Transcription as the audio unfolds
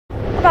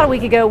About a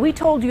week ago, we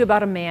told you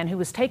about a man who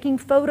was taking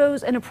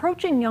photos and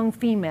approaching young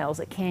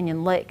females at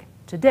Canyon Lake.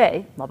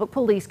 Today, Lubbock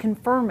police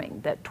confirming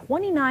that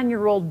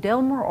 29-year-old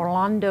Delmer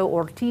Orlando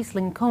Ortiz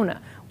Lincona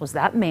was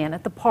that man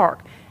at the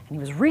park, and he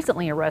was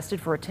recently arrested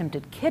for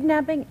attempted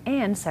kidnapping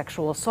and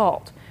sexual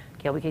assault.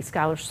 KLBK'S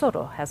Skylar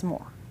Soto has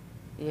more.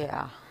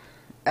 Yeah,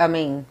 I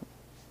mean,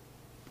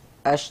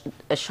 a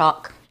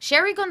shock.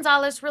 Sherry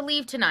Gonzalez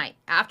relieved tonight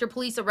after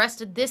police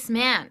arrested this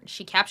man.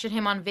 She captured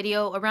him on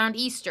video around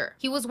Easter.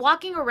 He was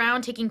walking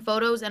around taking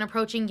photos and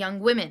approaching young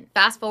women.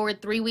 Fast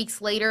forward 3 weeks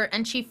later,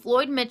 and Chief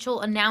Floyd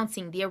Mitchell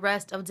announcing the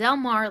arrest of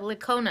Delmer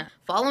Lincona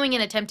following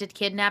an attempted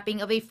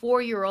kidnapping of a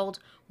 4-year-old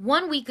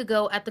 1 week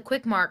ago at the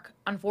Quick Mark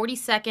on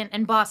 42nd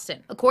and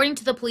Boston. According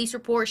to the police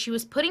report, she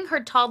was putting her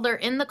toddler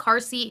in the car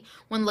seat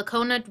when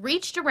Lincona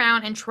reached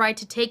around and tried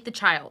to take the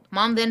child.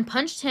 Mom then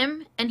punched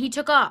him and he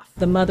took off.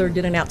 The mother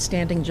did an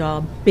outstanding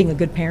job being a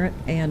good parent,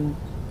 and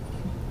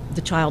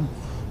the child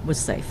was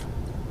safe.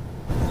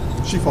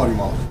 She fought him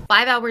off.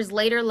 5 hours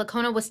later,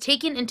 Lincona was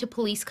taken into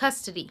police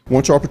custody.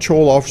 Once our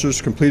patrol officers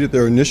completed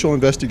their initial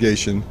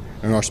investigation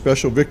and our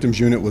special victims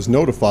unit was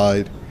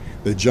notified,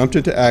 they jumped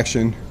into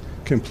action,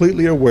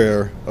 completely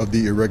aware of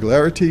the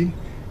irregularity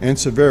and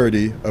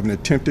severity of an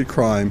attempted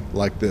crime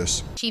like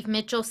this. Chief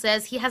Mitchell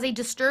says he has a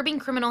disturbing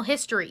criminal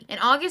history. In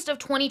August of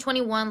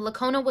 2021,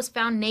 Lincona was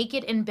found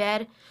naked in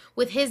bed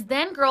with his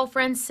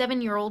then-girlfriend's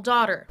 7-year-old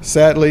daughter.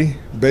 Sadly,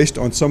 based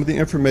on some of the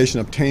information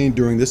obtained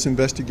during this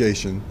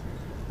investigation,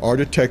 our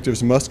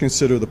detectives must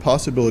consider the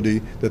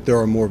possibility that there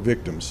are more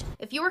victims.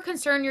 If you are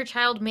concerned your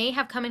child may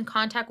have come in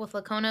contact with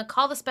Lincona,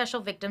 call the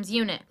Special Victims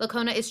Unit.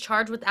 Lincona is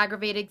charged with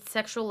aggravated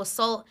sexual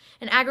assault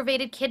and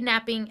aggravated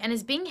kidnapping and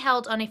is being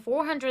held on a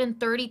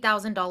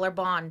 $430,000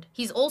 bond.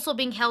 He's also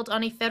being held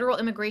on a federal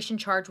immigration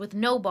charge with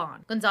no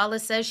bond.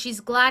 Gonzalez says she's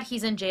glad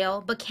he's in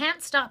jail, but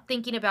can't stop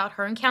thinking about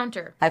her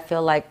encounter. I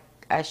feel like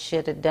I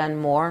should have done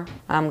more.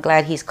 I'm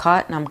glad he's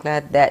caught, and I'm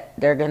glad that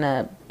they're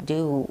gonna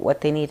do what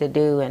they need to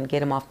do and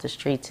get him off the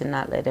streets and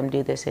not let him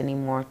do this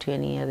anymore to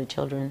any other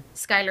children.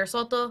 Skylar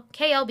Soto,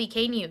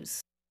 KLBK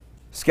News.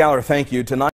 Skylar, thank you. Tonight